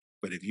last.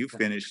 But if you Yeah.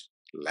 finish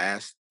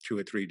last 2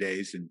 or 3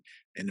 days and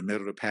in the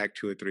middle of the pack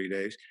 2 or 3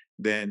 days,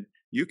 then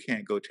you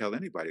can't go tell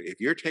anybody. If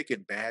you're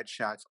taking bad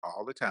shots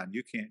all the time,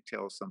 you can't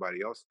tell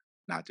somebody else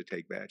not to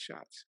take bad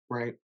shots.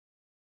 Right.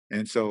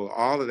 And so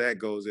all of that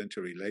goes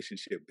into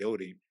relationship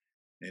building.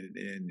 And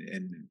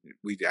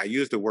I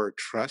use the word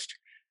trust,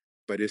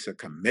 but it's a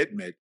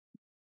commitment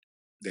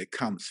that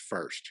comes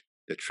first.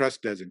 The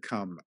trust doesn't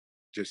come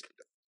just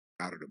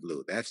out of the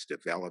blue. That's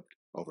developed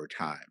over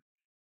time.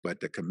 But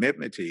the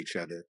commitment to each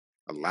other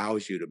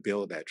allows you to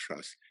build that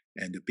trust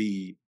and to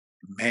be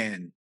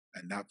man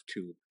enough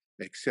to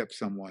accept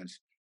someone's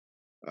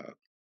uh,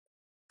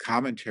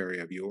 commentary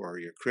of you or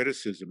your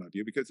criticism of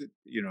you because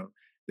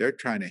they're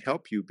trying to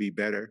help you be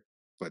better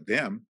for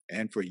them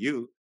and for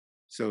you.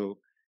 So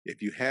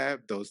if you have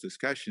those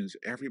discussions,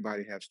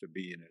 everybody has to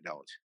be an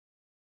adult.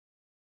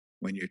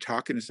 When you're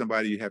talking to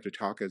somebody, you have to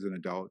talk as an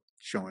adult,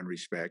 showing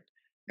respect.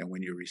 And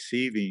when you're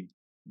receiving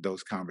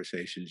those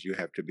conversations, you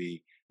have to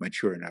be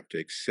mature enough to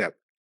accept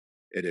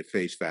it at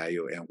face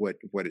value and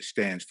what it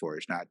stands for.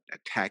 It's not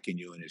attacking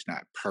you and it's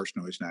not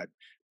personal. It's not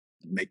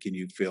making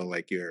you feel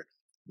like you're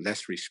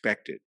less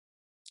respected.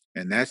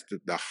 And that's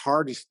the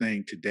hardest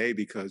thing today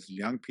because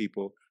young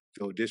people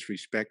feel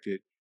disrespected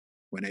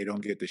when they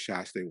don't get the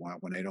shots they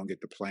want, when they don't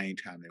get the playing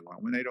time they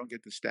want, when they don't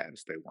get the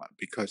status they want,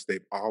 because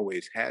they've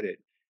always had it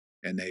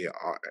and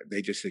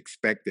they just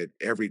expect that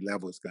every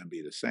level is going to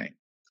be the same.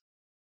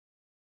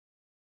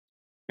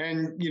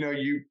 And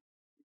you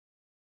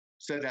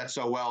said that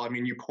so well. I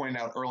mean, you pointed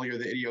out earlier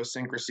the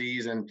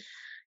idiosyncrasies, and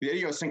the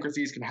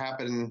idiosyncrasies can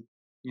happen,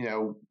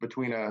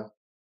 between a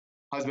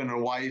husband and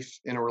a wife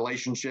in a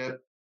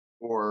relationship,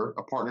 or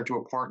a partner to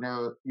a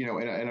partner,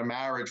 in a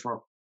marriage from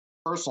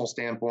a personal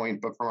standpoint,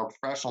 but from a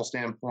professional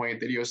standpoint,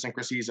 the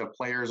idiosyncrasies of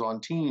players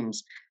on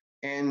teams.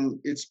 And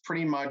it's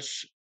pretty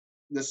much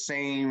the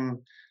same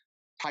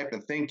type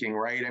of thinking,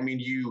 right? I mean,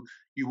 you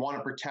want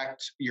to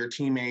protect your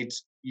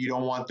teammates. You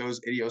don't want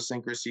those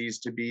idiosyncrasies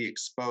to be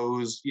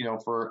exposed,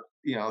 for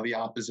the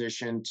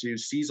opposition to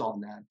seize on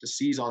that, to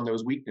seize on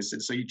those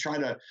weaknesses. So you try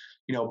to,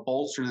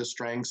 bolster the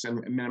strengths and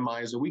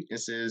minimize the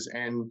weaknesses,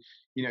 and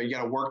you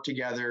got to work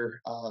together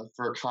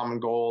for a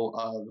common goal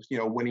of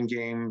winning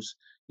games,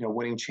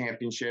 winning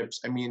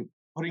championships. I mean,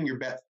 putting your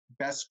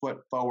best foot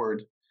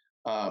forward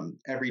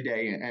every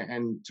day.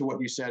 And to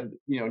what you said,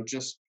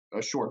 just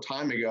a short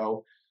time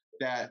ago,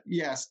 that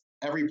yes,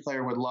 every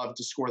player would love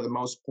to score the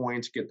most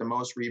points, get the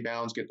most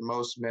rebounds, get the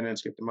most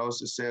minutes, get the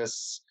most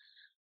assists.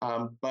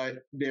 But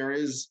there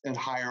is a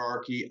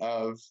hierarchy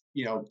of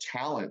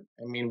talent.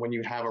 I mean, when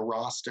you have a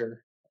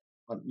roster,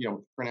 for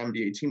an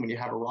NBA team, when you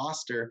have a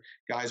roster,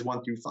 guys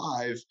 1 through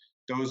 5,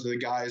 those are the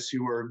guys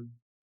who are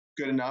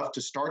good enough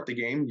to start the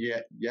game.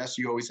 Yet, yes,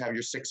 you always have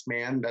your sixth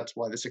man. That's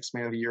why the sixth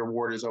man of the year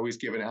award is always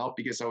given out,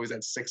 because always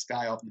that sixth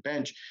guy off the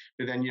bench.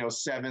 But then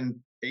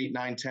 7, 8,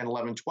 9, 10,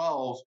 11,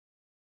 12.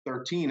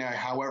 13,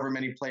 however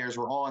many players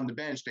were on the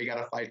bench, they got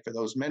to fight for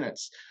those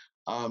minutes.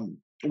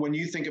 When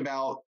you think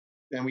about,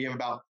 and we have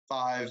about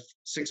 5,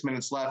 6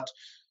 minutes left,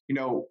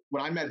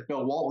 when I met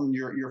Bill Walton,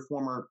 your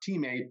former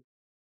teammate,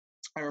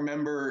 I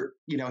remember,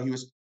 he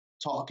was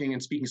talking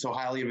and speaking so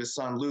highly of his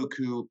son, Luke,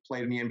 who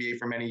played in the NBA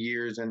for many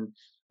years and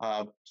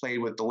played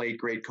with the late,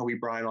 great Kobe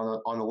Bryant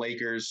on the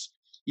Lakers,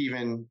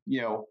 even,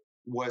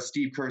 was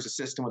Steve Kerr's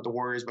assistant with the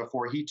Warriors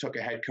before he took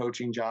a head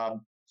coaching job.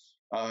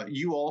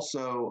 You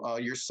also,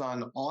 your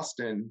son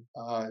Austin,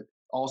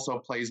 also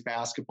plays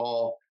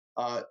basketball.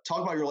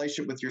 Talk about your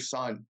relationship with your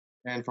son,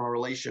 and from a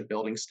relationship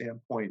building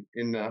standpoint,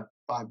 in the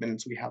 5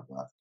 minutes we have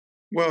left.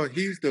 Well,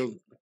 he's the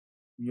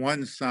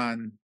one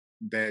son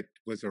that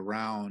was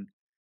around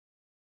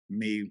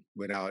me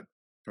without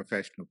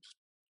professional,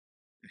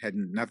 had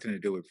nothing to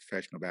do with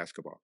professional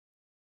basketball.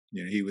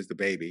 He was the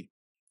baby.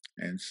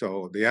 And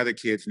so the other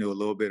kids knew a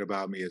little bit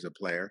about me as a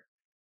player,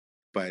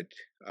 but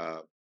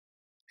uh,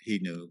 he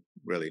knew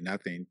really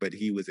nothing. But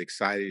he was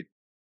excited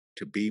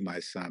to be my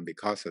son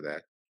because of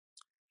that.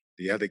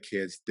 The other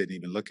kids didn't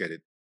even look at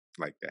it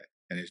like that.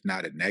 And it's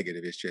not a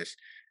negative. It's just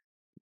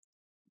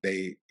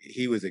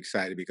he was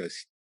excited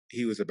because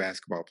he was a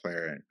basketball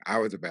player and I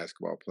was a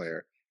basketball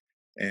player.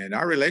 And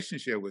our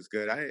relationship was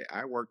good.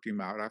 I worked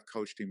him out. I've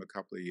coached him a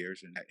couple of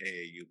years in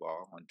AAU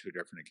ball on 2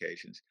 different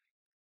occasions.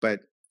 But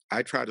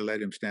I tried to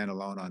let him stand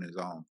alone on his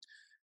own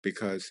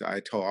because I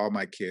told all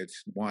my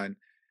kids, one,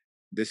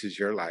 this is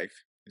your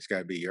life. It's got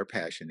to be your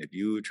passion. If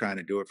you're trying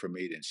to do it for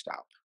me, then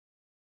stop.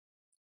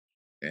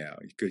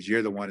 Because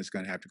you're the one that's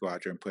going to have to go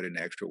out there and put in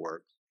the extra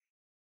work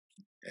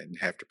and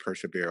have to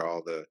persevere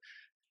all the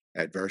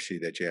adversity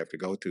that you have to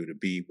go through to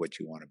be what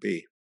you want to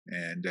be.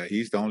 And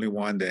he's the only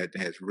one that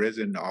has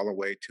risen all the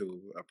way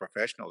to a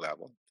professional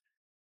level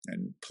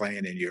and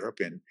playing in Europe.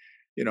 And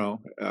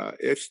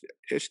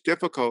it's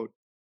difficult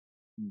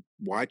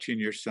watching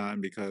your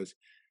son because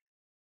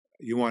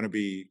you want to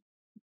be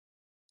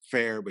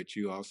fair, but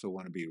you also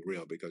want to be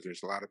real because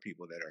there's a lot of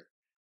people that are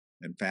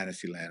in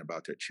fantasy land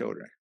about their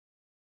children.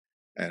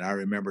 And I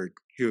remember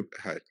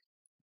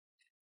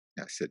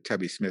I said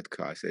Tubby Smith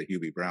called. I said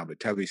Hubie Brown, but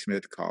Tubby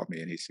Smith called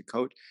me and he said,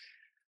 "Coach,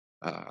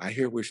 I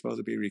hear we're supposed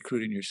to be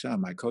recruiting your son.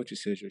 My coach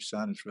says your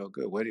son is real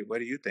good. What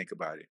do you think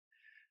about it?"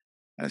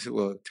 I said,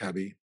 "Well,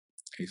 Tubby,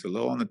 he's a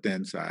little on the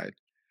thin side."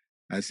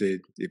 I said,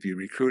 "If you're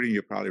recruiting,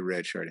 you'll probably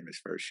redshirt him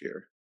his first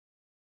year.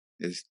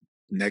 His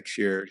next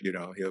year,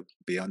 he'll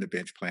be on the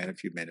bench playing a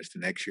few minutes. The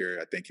next year,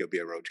 I think he'll be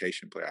a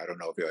rotation player. I don't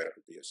know if he'll ever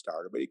be a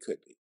starter, but he could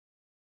be.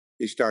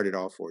 He started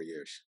all 4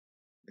 years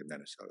in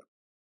Minnesota."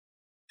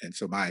 And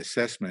so my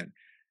assessment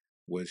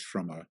was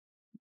from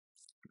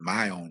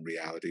my own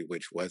reality,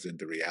 which wasn't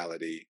the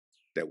reality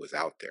that was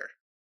out there.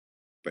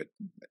 But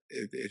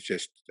it's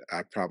just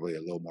I'm probably a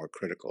little more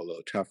critical, a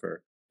little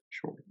tougher,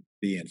 Sure.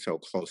 being so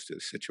close to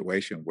the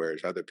situation,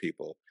 whereas other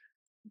people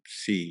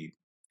see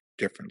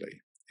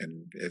differently.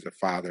 And as a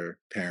father,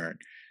 parent,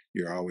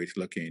 you're always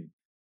looking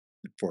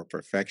for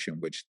perfection,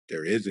 which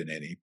there isn't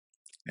any.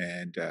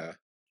 And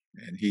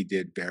and he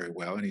did very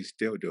well, and he's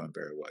still doing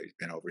very well. He's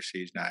been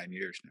overseas 9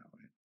 years now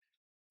and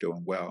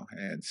doing well.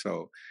 And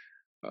so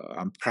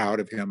I'm proud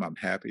of him. I'm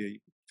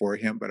happy for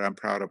him, but I'm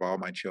proud of all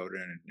my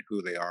children and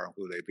who they are and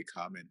who they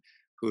become and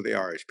who they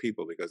are as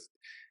people. Because,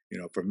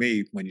 for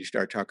me, when you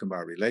start talking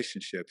about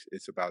relationships,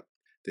 it's about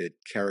the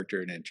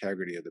character and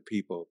integrity of the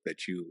people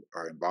that you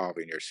are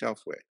involving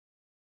yourself with.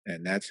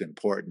 And that's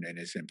important. And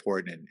it's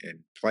important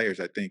in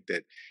players. I think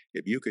that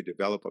if you could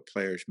develop a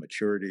player's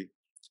maturity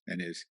and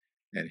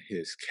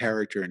his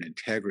character and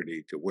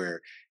integrity to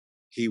where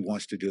he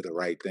wants to do the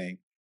right thing,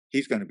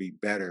 he's going to be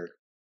better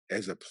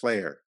as a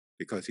player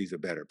because he's a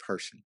better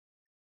person.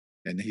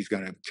 And he's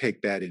going to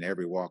take that in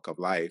every walk of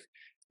life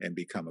and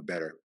become a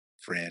better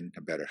friend,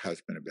 a better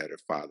husband, a better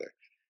father,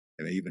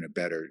 and even a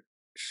better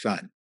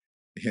son,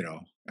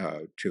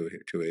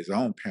 to his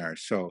own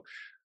parents. So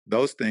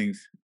those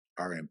things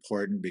are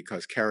important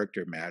because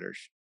character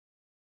matters.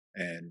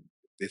 And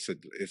it's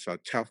a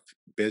tough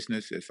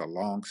business. It's a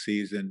long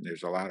season.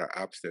 There's a lot of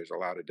ups. There's a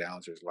lot of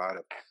downs. There's a lot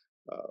of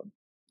uh,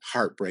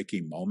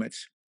 heartbreaking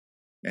moments.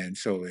 And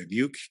so if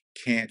you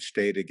can't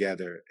stay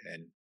together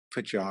and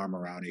put your arm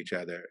around each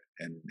other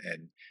and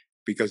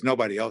because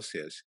nobody else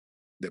is,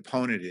 the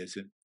opponent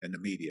isn't, and the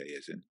media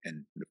isn't,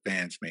 and the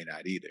fans may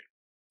not either.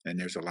 And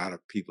there's a lot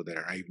of people that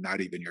are not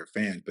even your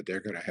fans, but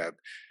they're going to have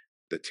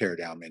the tear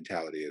down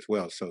mentality as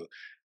well. So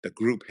the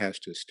group has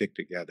to stick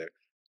together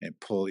and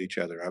pull each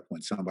other up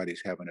when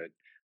somebody's having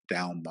a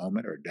down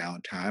moment or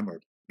down time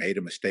or made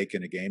a mistake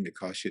in a game that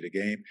cost you the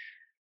game.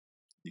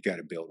 You got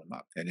to build them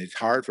up. And it's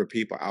hard for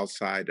people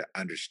outside to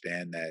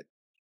understand that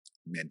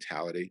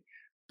mentality,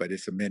 but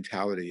it's a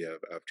mentality of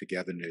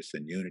togetherness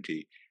and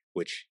unity,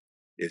 which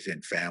is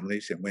in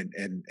families.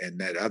 And and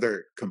that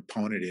other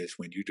component is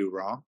when you do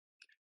wrong,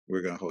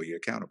 we're going to hold you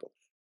accountable.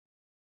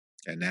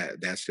 And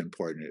that's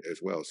important as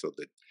well. So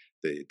that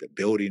the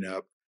building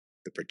up,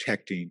 the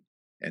protecting,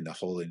 and the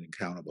holding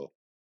accountable,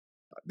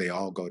 they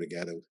all go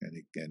together,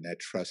 and that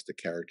trust, the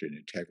character, and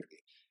integrity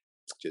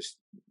just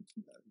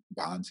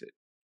bonds it.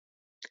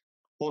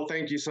 Well,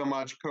 thank you so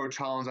much, Coach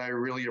Hollins. I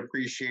really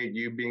appreciate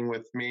you being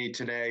with me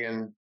today,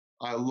 and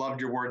I loved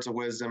your words of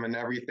wisdom and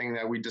everything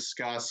that we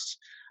discussed.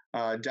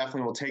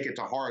 Definitely will take it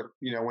to heart.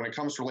 When it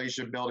comes to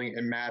relationship building,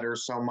 it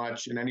matters so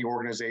much in any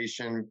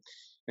organization,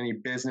 any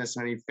business,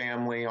 any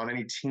family, on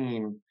any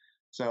team.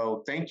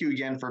 So thank you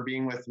again for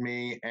being with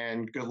me,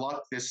 and good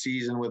luck this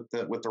season with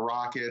the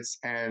Rockets,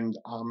 and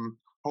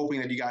hoping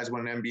that you guys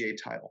win an NBA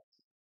title.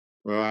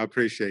 Well, I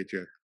appreciate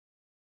you.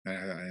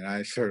 And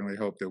I certainly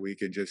hope that we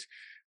can just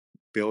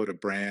build a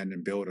brand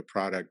and build a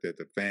product that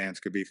the fans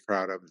could be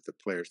proud of, that the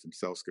players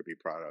themselves could be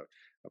proud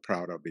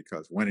of,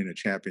 because winning a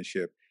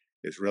championship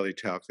is really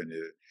tough. And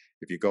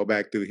if you go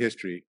back through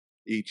history,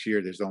 each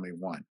year there's only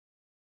one,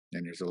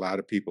 and there's a lot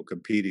of people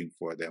competing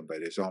for them, but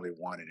there's only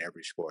one in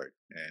every sport,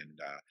 and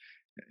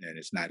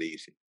it's not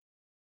easy.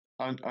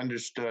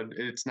 Understood.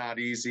 It's not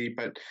easy,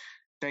 but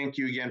thank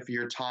you again for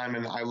your time,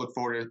 and I look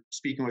forward to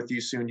speaking with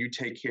you soon. You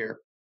take care.